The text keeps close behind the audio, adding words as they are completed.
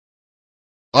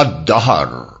الدہر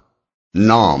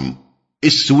نام،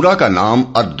 اس سورہ کا نام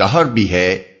الدہر بھی ہے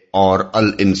اور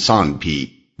الانسان بھی۔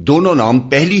 دونوں نام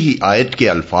پہلی ہی آیت کے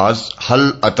الفاظ حل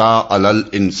اتا علی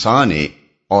الانسان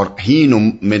اور حین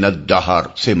من الدہر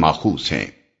سے ماخوذ ہیں۔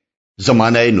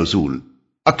 زمانہ نزول،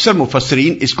 اکثر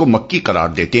مفسرین اس کو مکی قرار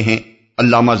دیتے ہیں۔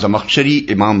 علامہ زمخشری،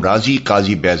 امام رازی،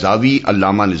 قاضی بیضاوی،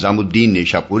 علامہ نظام الدین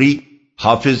نیشاپوری،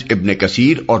 حافظ ابن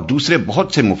کثیر اور دوسرے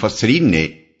بہت سے مفسرین نے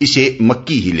اسے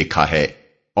مکی ہی لکھا ہے،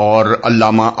 اور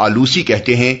علامہ آلوسی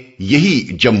کہتے ہیں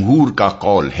یہی جمہور کا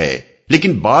قول ہے،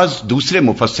 لیکن بعض دوسرے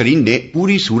مفسرین نے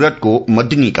پوری سورت کو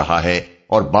مدنی کہا ہے،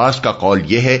 اور بعض کا قول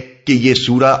یہ ہے کہ یہ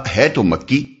سورہ ہے تو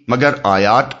مکی مگر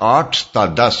آیات 8 تا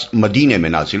 10 مدینے میں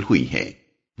نازل ہوئی ہیں۔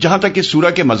 جہاں تک اس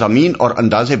سورہ کے مضامین اور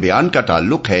انداز بیان کا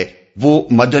تعلق ہے، وہ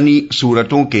مدنی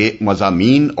سورتوں کے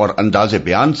مضامین اور انداز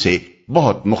بیان سے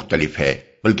بہت مختلف ہے،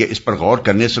 بلکہ اس پر غور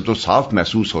کرنے سے تو صاف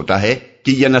محسوس ہوتا ہے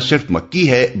کہ یہ نہ صرف مکی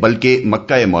ہے بلکہ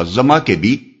مکہ معظمہ کے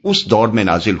بھی اس دور میں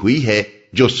نازل ہوئی ہے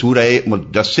جو سورہ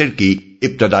مدثر کی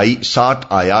ابتدائی 7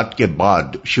 آیات کے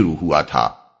بعد شروع ہوا تھا۔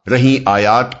 رہیں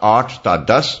آیات 8 تا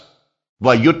 10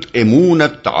 وَيُطْعِمُونَ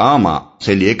الطَّعَامَ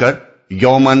سے لے کر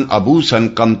یومن ابوسن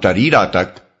قمطریرا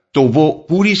تک، تو وہ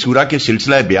پوری سورہ کے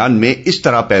سلسلہ بیان میں اس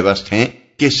طرح پیوست ہیں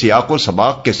کہ سیاق و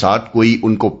سباق کے ساتھ کوئی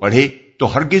ان کو پڑھے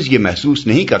تو ہرگز یہ محسوس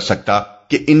نہیں کر سکتا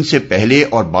کہ ان سے پہلے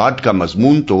اور بعد کا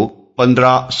مضمون تو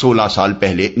 15-16 سال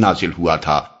پہلے نازل ہوا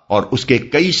تھا، اور اس کے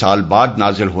کئی سال بعد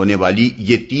نازل ہونے والی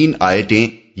یہ 3 آیتیں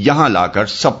یہاں لا کر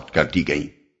ثبت کر دی گئیں۔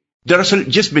 دراصل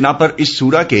جس بنا پر اس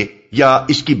سورہ کے یا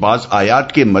اس کی بعض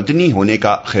آیات کے مدنی ہونے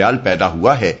کا خیال پیدا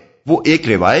ہوا ہے، وہ ایک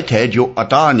روایت ہے جو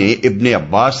عطا نے ابن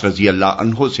عباس رضی اللہ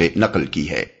عنہ سے نقل کی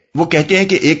ہے۔ وہ کہتے ہیں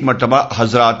کہ ایک مرتبہ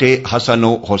حضرات حسن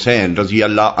و حسین رضی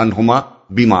اللہ عنہما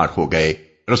بیمار ہو گئے۔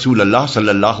 رسول اللہ صلی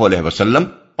اللہ علیہ وسلم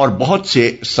اور بہت سے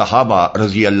صحابہ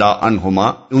رضی اللہ عنہما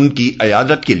ان کی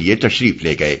عیادت کے لیے تشریف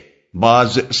لے گئے۔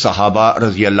 بعض صحابہ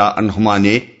رضی اللہ عنہما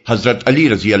نے حضرت علی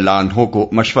رضی اللہ عنہ کو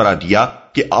مشورہ دیا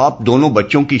کہ آپ دونوں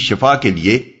بچوں کی شفا کے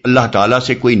لیے اللہ تعالیٰ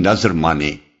سے کوئی نذر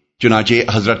مانیں۔ چنانچہ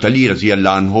حضرت علی رضی اللہ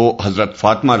عنہ، حضرت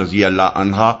فاطمہ رضی اللہ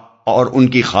عنہا اور ان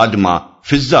کی خادمہ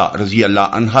فضہ رضی اللہ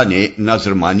عنہا نے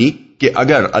نذر مانی کہ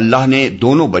اگر اللہ نے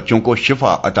دونوں بچوں کو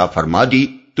شفا عطا فرما دی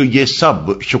تو یہ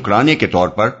سب شکرانے کے طور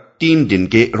پر 3 دن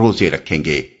کے روزے رکھیں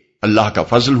گے۔ اللہ کا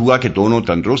فضل ہوا کہ دونوں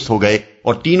تندرست ہو گئے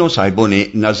اور تینوں صاحبوں نے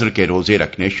نذر کے روزے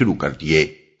رکھنے شروع کر دیے۔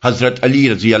 حضرت علی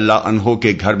رضی اللہ عنہ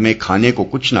کے گھر میں کھانے کو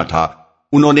کچھ نہ تھا،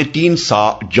 انہوں نے 3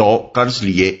 صاع جو قرض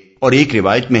لیے اور ایک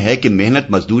روایت میں ہے کہ محنت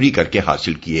مزدوری کر کے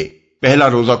حاصل کیے۔ پہلا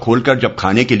روزہ کھول کر جب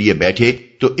کھانے کے لیے بیٹھے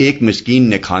تو ایک مسکین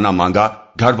نے کھانا مانگا،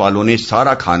 گھر والوں نے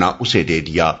سارا کھانا اسے دے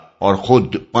دیا اور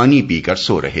خود پانی پی کر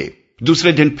سو رہے۔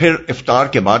 دوسرے دن پھر افطار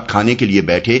کے بعد کھانے کے لیے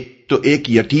بیٹھے تو ایک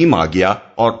یتیم آ گیا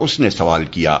اور اس نے سوال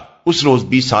کیا۔ اس روز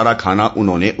بھی سارا کھانا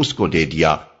انہوں نے اس کو دے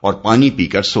دیا اور پانی پی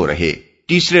کر سو رہے۔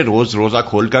 تیسرے روز روزہ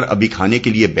کھول کر ابھی کھانے کے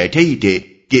لیے بیٹھے ہی تھے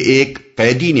کہ ایک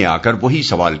قیدی نے آ کر وہی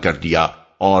سوال کر دیا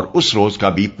اور اس روز کا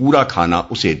بھی پورا کھانا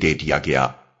اسے دے دیا گیا۔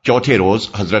 چوتھے روز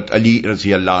حضرت علی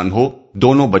رضی اللہ عنہ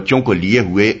دونوں بچوں کو لیے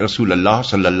ہوئے رسول اللہ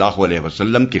صلی اللہ علیہ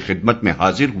وسلم کی خدمت میں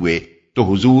حاضر ہوئے تو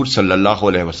حضور صلی اللہ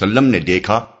علیہ وسلم نے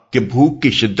دیکھا کہ بھوک کی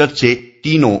شدت سے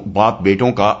تینوں باپ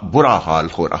بیٹوں کا برا حال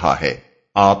ہو رہا ہے۔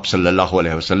 آپ صلی اللہ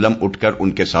علیہ وسلم اٹھ کر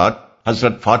ان کے ساتھ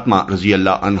حضرت فاطمہ رضی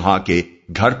اللہ عنہا کے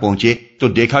گھر پہنچے تو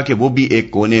دیکھا کہ وہ بھی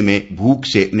ایک کونے میں بھوک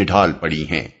سے نڈھال پڑی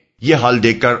ہیں۔ یہ حال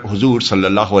دیکھ کر حضور صلی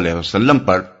اللہ علیہ وسلم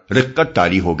پر رقت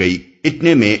طاری ہو گئی۔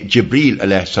 اتنے میں جبریل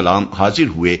علیہ السلام حاضر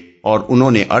ہوئے اور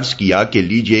انہوں نے عرض کیا کہ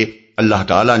لیجئے، اللہ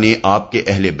تعالیٰ نے آپ کے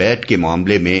اہل بیت کے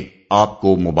معاملے میں آپ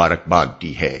کو مبارکباد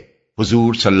دی ہے۔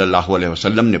 حضور صلی اللہ علیہ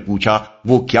وسلم نے پوچھا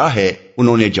وہ کیا ہے؟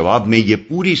 انہوں نے جواب میں یہ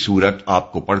پوری سورت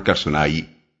آپ کو پڑھ کر سنائی۔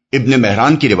 ابن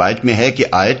مہران کی روایت میں ہے کہ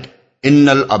آیت ان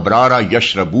الابرار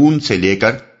یشربون سے لے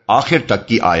کر آخر تک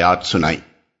کی آیات سنائی،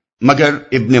 مگر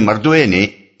ابن مردوے نے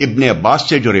ابن عباس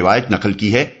سے جو روایت نقل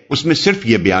کی ہے اس میں صرف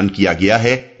یہ بیان کیا گیا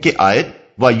ہے کہ آیت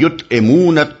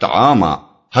وَيُطْعِمُونَ الطَّعَامَ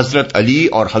حضرت علی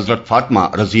اور حضرت فاطمہ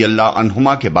رضی اللہ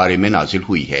عنہما کے بارے میں نازل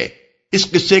ہوئی ہے۔ اس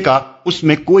قصے کا اس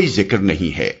میں کوئی ذکر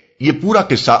نہیں ہے۔ یہ پورا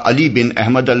قصہ علی بن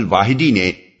احمد الواحدی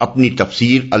نے اپنی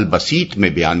تفسیر البسیط میں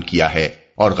بیان کیا ہے،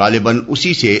 اور غالباً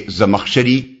اسی سے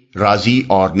زمخشری، رازی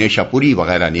اور نیشاپوری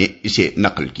وغیرہ نے اسے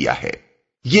نقل کیا ہے۔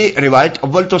 یہ روایت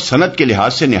اول تو سند کے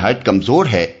لحاظ سے نہایت کمزور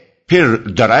ہے، پھر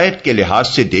درایت کے لحاظ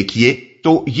سے دیکھیے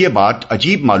تو یہ بات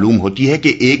عجیب معلوم ہوتی ہے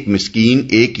کہ ایک مسکین،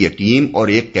 ایک یتیم اور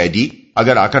ایک قیدی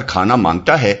اگر آ کر کھانا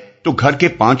مانگتا ہے تو گھر کے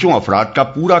 5 افراد کا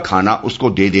پورا کھانا اس کو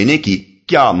دے دینے کی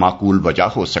کیا معقول وجہ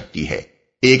ہو سکتی ہے؟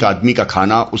 ایک آدمی کا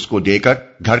کھانا اس کو دے کر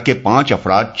گھر کے 5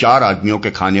 افراد 4 آدمیوں کے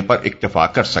کھانے پر اکتفا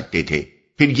کر سکتے تھے۔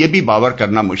 پھر یہ بھی باور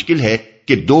کرنا مشکل ہے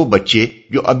کہ 2 بچے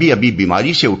جو ابھی ابھی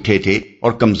بیماری سے اٹھے تھے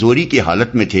اور کمزوری کی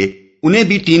حالت میں تھے، انہیں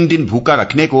بھی 3 دن بھوکا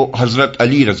رکھنے کو حضرت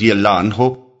علی رضی اللہ عنہ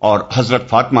اور حضرت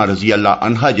فاطمہ رضی اللہ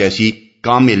عنہا جیسی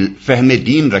کامل فہم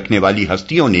دین رکھنے والی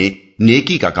ہستیوں نے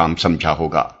نیکی کا کام سمجھا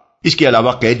ہوگا۔ اس کے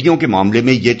علاوہ قیدیوں کے معاملے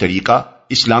میں یہ طریقہ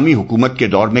اسلامی حکومت کے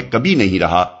دور میں کبھی نہیں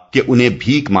رہا کہ انہیں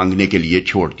بھیک مانگنے کے لیے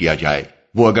چھوڑ دیا جائے۔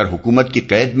 وہ اگر حکومت کی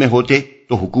قید میں ہوتے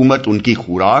تو حکومت ان کی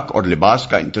خوراک اور لباس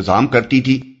کا انتظام کرتی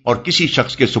تھی، اور کسی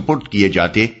شخص کے سپرد کیے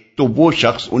جاتے تو وہ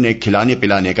شخص انہیں کھلانے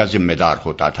پلانے کا ذمہ دار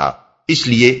ہوتا تھا۔ اس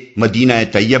لیے مدینہ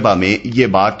طیبہ میں یہ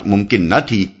بات ممکن نہ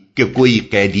تھی کہ کوئی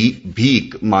قیدی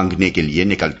بھیک مانگنے کے لیے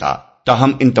نکلتا۔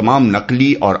 تاہم ان تمام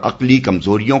نقلی اور عقلی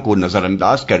کمزوریوں کو نظر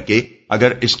انداز کر کے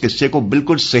اگر اس قصے کو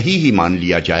بالکل صحیح ہی مان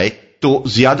لیا جائے تو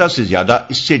زیادہ سے زیادہ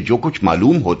اس سے جو کچھ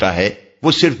معلوم ہوتا ہے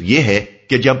وہ صرف یہ ہے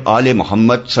کہ جب آل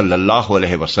محمد صلی اللہ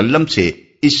علیہ وسلم سے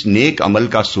اس نیک عمل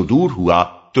کا صدور ہوا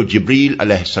تو جبریل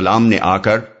علیہ السلام نے آ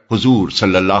کر حضور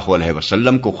صلی اللہ علیہ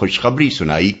وسلم کو خوشخبری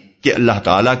سنائی کہ اللہ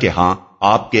تعالیٰ کے ہاں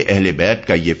آپ کے اہل بیت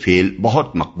کا یہ فعل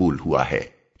بہت مقبول ہوا ہے،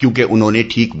 کیونکہ انہوں نے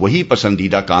ٹھیک وہی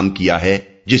پسندیدہ کام کیا ہے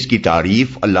جس کی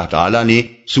تعریف اللہ تعالیٰ نے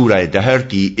سورہ دہر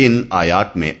کی ان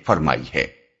آیات میں فرمائی ہے۔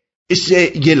 اس سے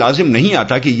یہ لازم نہیں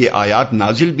آتا کہ یہ آیات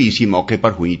نازل بھی اسی موقع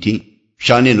پر ہوئی تھیں۔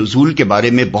 شان نزول کے بارے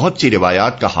میں بہت سی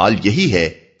روایات کا حال یہی ہے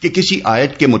کہ کسی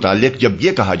آیت کے متعلق جب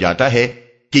یہ کہا جاتا ہے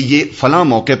کہ یہ فلاں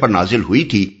موقع پر نازل ہوئی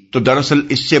تھی تو دراصل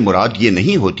اس سے مراد یہ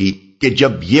نہیں ہوتی کہ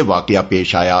جب یہ واقعہ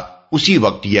پیش آیا اسی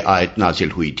وقت یہ آیت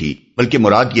نازل ہوئی تھی، بلکہ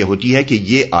مراد یہ ہوتی ہے کہ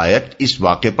یہ آیت اس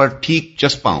واقعے پر ٹھیک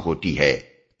چسپاں ہوتی ہے۔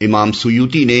 امام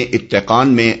سیوطی نے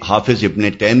اتقان میں حافظ ابن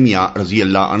تیمیہ رضی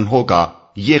اللہ عنہ کا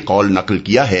یہ قول نقل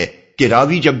کیا ہے کہ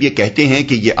راوی جب یہ کہتے ہیں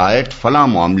کہ یہ آیت فلاں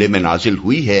معاملے میں نازل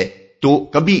ہوئی ہے تو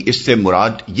کبھی اس سے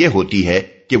مراد یہ ہوتی ہے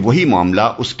کہ وہی معاملہ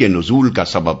اس کے نزول کا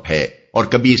سبب ہے، اور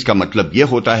کبھی اس کا مطلب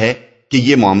یہ ہوتا ہے کہ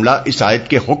یہ معاملہ اس آیت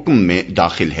کے حکم میں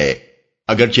داخل ہے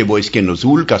اگرچہ وہ اس کے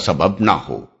نزول کا سبب نہ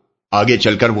ہو۔ آگے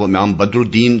چل کر وہ امام بدر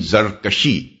الدین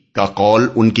زرکشی کا قول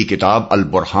ان کی کتاب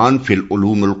البرہان فی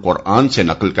العلوم القرآن سے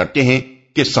نقل کرتے ہیں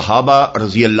کہ صحابہ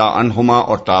رضی اللہ عنہما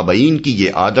اور تابعین کی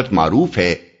یہ عادت معروف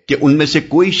ہے کہ ان میں سے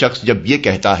کوئی شخص جب یہ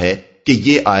کہتا ہے کہ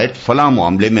یہ آیت فلاں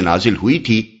معاملے میں نازل ہوئی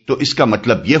تھی تو اس کا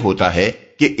مطلب یہ ہوتا ہے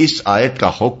کہ اس آیت کا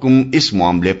حکم اس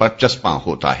معاملے پر چسپاں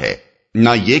ہوتا ہے، نہ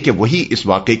یہ کہ وہی اس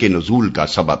واقعے کے نزول کا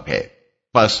سبب ہے۔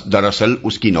 پس دراصل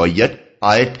اس کی نوعیت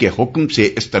آیت کے حکم سے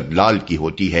استدلال کی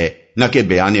ہوتی ہے، نہ کہ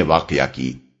بیان واقعہ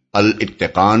کی۔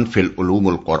 الاتقان فی العلوم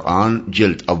القرآن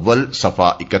جلد اول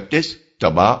صفحہ 31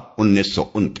 طبع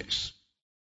 1929۔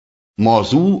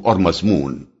 موضوع اور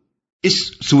مضمون۔ اس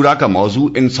سورہ کا موضوع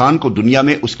انسان کو دنیا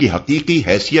میں اس کی حقیقی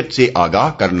حیثیت سے آگاہ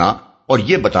کرنا اور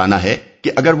یہ بتانا ہے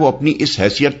کہ اگر وہ اپنی اس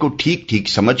حیثیت کو ٹھیک ٹھیک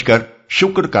سمجھ کر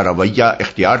شکر کا رویہ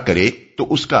اختیار کرے تو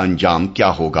اس کا انجام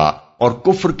کیا ہوگا، اور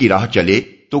کفر کی راہ چلے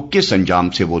تو کس انجام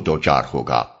سے وہ دوچار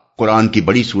ہوگا۔ قرآن کی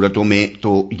بڑی صورتوں میں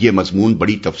تو یہ مضمون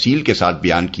بڑی تفصیل کے ساتھ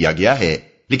بیان کیا گیا ہے،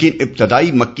 لیکن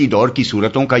ابتدائی مکی دور کی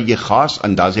صورتوں کا یہ خاص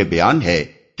انداز بیان ہے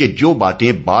کہ جو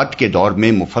باتیں بعد کے دور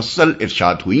میں مفصل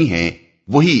ارشاد ہوئی ہیں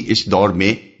وہی اس دور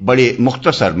میں بڑے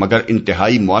مختصر مگر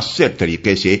انتہائی مؤثر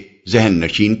طریقے سے ذہن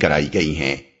نشین کرائی گئی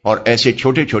ہیں، اور ایسے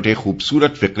چھوٹے چھوٹے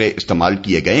خوبصورت فقرے استعمال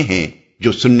کیے گئے ہیں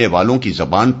جو سننے والوں کی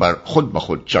زبان پر خود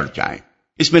بخود چڑھ جائیں۔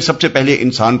 اس میں سب سے پہلے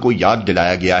انسان کو یاد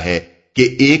دلایا گیا ہے کہ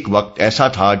ایک وقت ایسا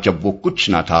تھا جب وہ کچھ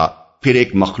نہ تھا، پھر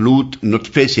ایک مخلوط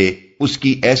نطفے سے اس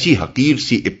کی ایسی حقیر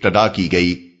سی ابتدا کی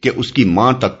گئی کہ اس کی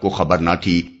ماں تک کو خبر نہ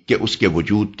تھی کہ اس کے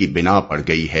وجود کی بنا پڑ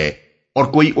گئی ہے، اور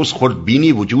کوئی اس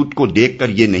خوردبینی وجود کو دیکھ کر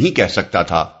یہ نہیں کہہ سکتا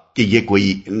تھا کہ یہ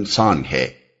کوئی انسان ہے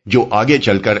جو آگے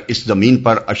چل کر اس زمین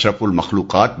پر اشرف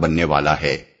المخلوقات بننے والا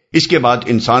ہے۔ اس کے بعد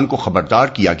انسان کو خبردار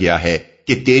کیا گیا ہے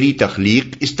کہ تیری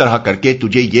تخلیق اس طرح کر کے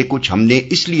تجھے یہ کچھ ہم نے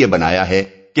اس لیے بنایا ہے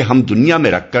کہ ہم دنیا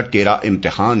میں رکھ کر تیرا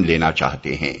امتحان لینا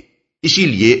چاہتے ہیں، اسی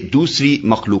لیے دوسری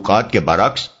مخلوقات کے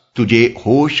برعکس تجھے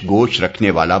ہوش گوش رکھنے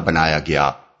والا بنایا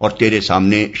گیا، اور تیرے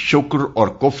سامنے شکر اور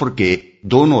کفر کے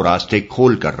دونوں راستے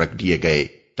کھول کر رکھ دیے گئے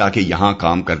تاکہ یہاں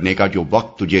کام کرنے کا جو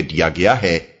وقت تجھے دیا گیا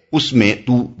ہے اس میں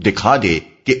تو دکھا دے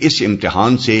کہ اس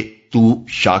امتحان سے تو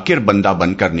شاکر بندہ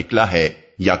بن کر نکلا ہے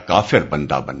یا کافر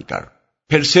بندہ بن کر۔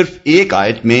 پھر صرف ایک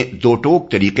آیت میں دو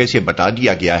ٹوک طریقے سے بتا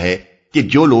دیا گیا ہے کہ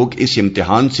جو لوگ اس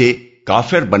امتحان سے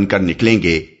کافر بن کر نکلیں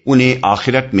گے انہیں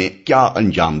آخرت میں کیا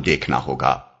انجام دیکھنا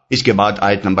ہوگا۔ اس کے بعد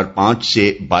آیت نمبر 5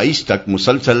 سے 22 تک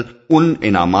مسلسل ان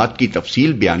انعامات کی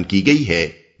تفصیل بیان کی گئی ہے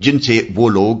جن سے وہ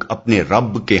لوگ اپنے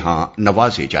رب کے ہاں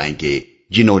نوازے جائیں گے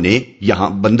جنہوں نے یہاں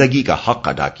بندگی کا حق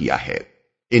ادا کیا ہے۔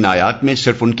 ان آیات میں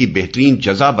صرف ان کی بہترین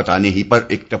جزا بتانے ہی پر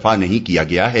اکتفا نہیں کیا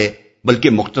گیا ہے، بلکہ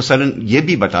مختصراً یہ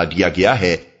بھی بتا دیا گیا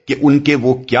ہے کہ ان کے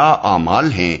وہ کیا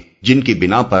اعمال ہیں جن کی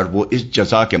بنا پر وہ اس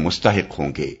جزا کے مستحق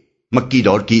ہوں گے۔ مکی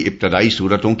دور کی ابتدائی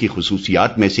سورتوں کی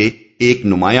خصوصیات میں سے ایک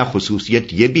نمایاں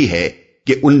خصوصیت یہ بھی ہے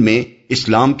کہ ان میں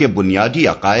اسلام کے بنیادی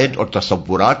عقائد اور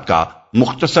تصورات کا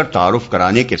مختصر تعارف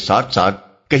کرانے کے ساتھ ساتھ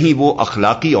کہیں وہ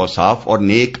اخلاقی اوصاف اور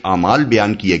نیک اعمال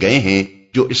بیان کیے گئے ہیں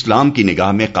جو اسلام کی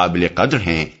نگاہ میں قابل قدر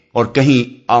ہیں، اور کہیں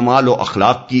اعمال و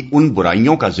اخلاق کی ان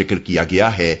برائیوں کا ذکر کیا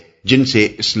گیا ہے جن سے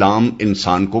اسلام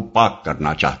انسان کو پاک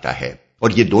کرنا چاہتا ہے۔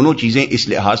 اور یہ دونوں چیزیں اس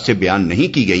لحاظ سے بیان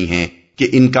نہیں کی گئی ہیں کہ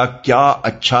ان کا کیا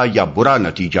اچھا یا برا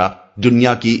نتیجہ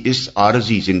دنیا کی اس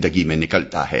عارضی زندگی میں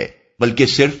نکلتا ہے، بلکہ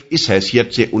صرف اس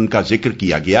حیثیت سے ان کا ذکر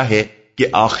کیا گیا ہے کہ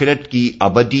آخرت کی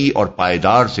ابدی اور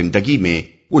پائیدار زندگی میں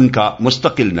ان کا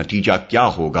مستقل نتیجہ کیا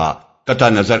ہوگا، قطع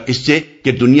نظر اس سے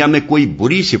کہ دنیا میں کوئی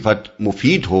بری صفت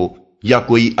مفید ہو یا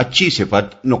کوئی اچھی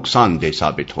صفت نقصان دہ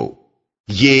ثابت ہو۔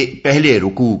 یہ پہلے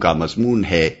رکوع کا مضمون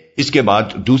ہے۔ اس کے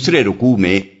بعد دوسرے رکوع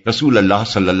میں رسول اللہ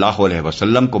صلی اللہ علیہ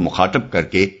وسلم کو مخاطب کر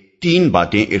کے 3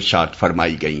 باتیں ارشاد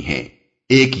فرمائی گئی ہیں۔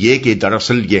 ایک یہ کہ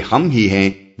دراصل یہ ہم ہی ہیں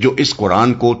جو اس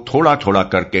قرآن کو تھوڑا تھوڑا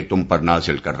کر کے تم پر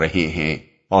نازل کر رہے ہیں،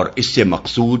 اور اس سے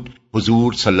مقصود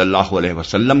حضور صلی اللہ علیہ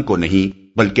وسلم کو نہیں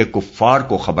بلکہ کفار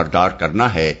کو خبردار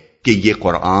کرنا ہے کہ یہ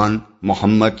قرآن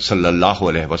محمد صلی اللہ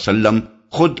علیہ وسلم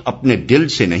خود اپنے دل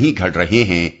سے نہیں گھڑ رہے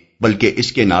ہیں، بلکہ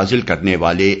اس کے نازل کرنے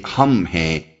والے ہم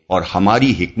ہیں، اور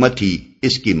ہماری حکمت ہی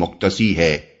اس کی مقتضی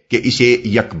ہے کہ اسے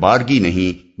یکبارگی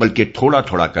نہیں بلکہ تھوڑا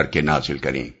تھوڑا کر کے نازل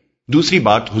کریں۔ دوسری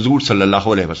بات حضور صلی اللہ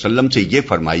علیہ وسلم سے یہ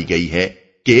فرمائی گئی ہے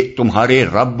کہ تمہارے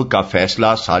رب کا فیصلہ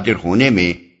صادر ہونے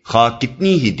میں خواہ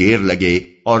کتنی ہی دیر لگے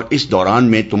اور اس دوران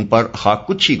میں تم پر خواہ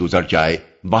کچھ ہی گزر جائے،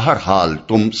 بہرحال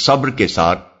تم صبر کے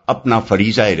ساتھ اپنا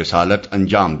فریضہ رسالت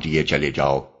انجام دیے چلے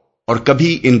جاؤ، اور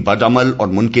کبھی ان بدعمل اور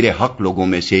منکر حق لوگوں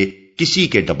میں سے کسی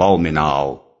کے دباؤ میں نہ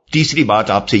آؤ۔ تیسری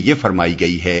بات آپ سے یہ فرمائی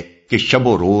گئی ہے کہ شب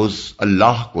و روز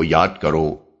اللہ کو یاد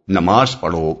کرو، نماز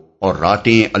پڑھو اور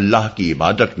راتیں اللہ کی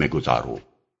عبادت میں گزارو،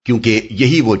 کیونکہ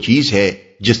یہی وہ چیز ہے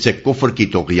جس سے کفر کی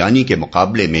طغیانی کے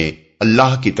مقابلے میں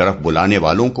اللہ کی طرف بلانے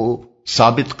والوں کو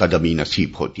ثابت قدمی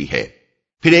نصیب ہوتی ہے۔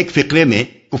 پھر ایک فقرے میں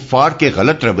کفار کے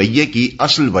غلط رویے کی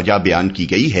اصل وجہ بیان کی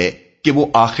گئی ہے کہ وہ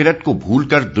آخرت کو بھول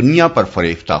کر دنیا پر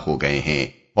فریفتہ ہو گئے ہیں،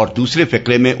 اور دوسرے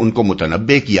فقرے میں ان کو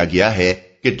متنبہ کیا گیا ہے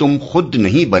کہ تم خود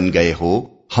نہیں بن گئے ہو،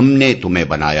 ہم نے تمہیں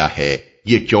بنایا ہے۔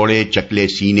 یہ چوڑے چکلے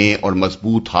سینے اور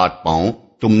مضبوط ہاتھ پاؤں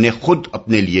تم نے خود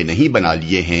اپنے لیے نہیں بنا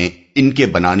لیے ہیں، ان کے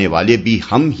بنانے والے بھی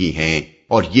ہم ہی ہیں،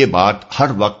 اور یہ بات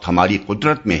ہر وقت ہماری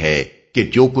قدرت میں ہے کہ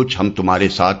جو کچھ ہم تمہارے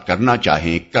ساتھ کرنا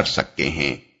چاہیں کر سکتے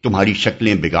ہیں، تمہاری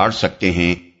شکلیں بگاڑ سکتے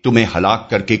ہیں، تمہیں ہلاک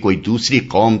کر کے کوئی دوسری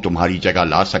قوم تمہاری جگہ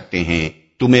لا سکتے ہیں،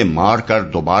 تمہیں مار کر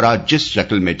دوبارہ جس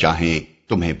شکل میں چاہیں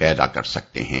تمہیں پیدا کر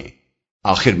سکتے ہیں۔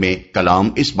 آخر میں کلام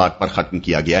اس بات پر ختم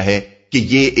کیا گیا ہے کہ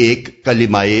یہ ایک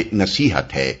کلمہ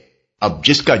نصیحت ہے، اب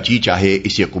جس کا جی چاہے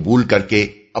اسے قبول کر کے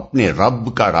اپنے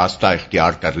رب کا راستہ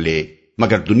اختیار کر لے،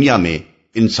 مگر دنیا میں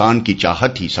انسان کی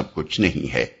چاہت ہی سب کچھ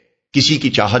نہیں ہے۔ کسی کی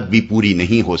چاہت بھی پوری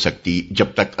نہیں ہو سکتی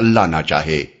جب تک اللہ نہ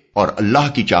چاہے، اور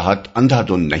اللہ کی چاہت اندھا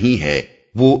دھند نہیں ہے،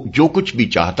 وہ جو کچھ بھی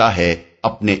چاہتا ہے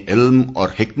اپنے علم اور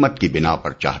حکمت کی بنا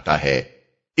پر چاہتا ہے۔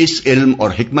 اس علم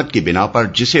اور حکمت کی بنا پر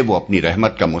جسے وہ اپنی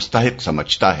رحمت کا مستحق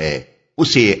سمجھتا ہے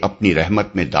اسے اپنی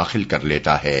رحمت میں داخل کر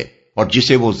لیتا ہے، اور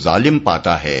جسے وہ ظالم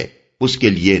پاتا ہے اس کے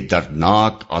لیے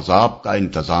دردناک عذاب کا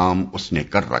انتظام اس نے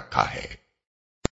کر رکھا ہے۔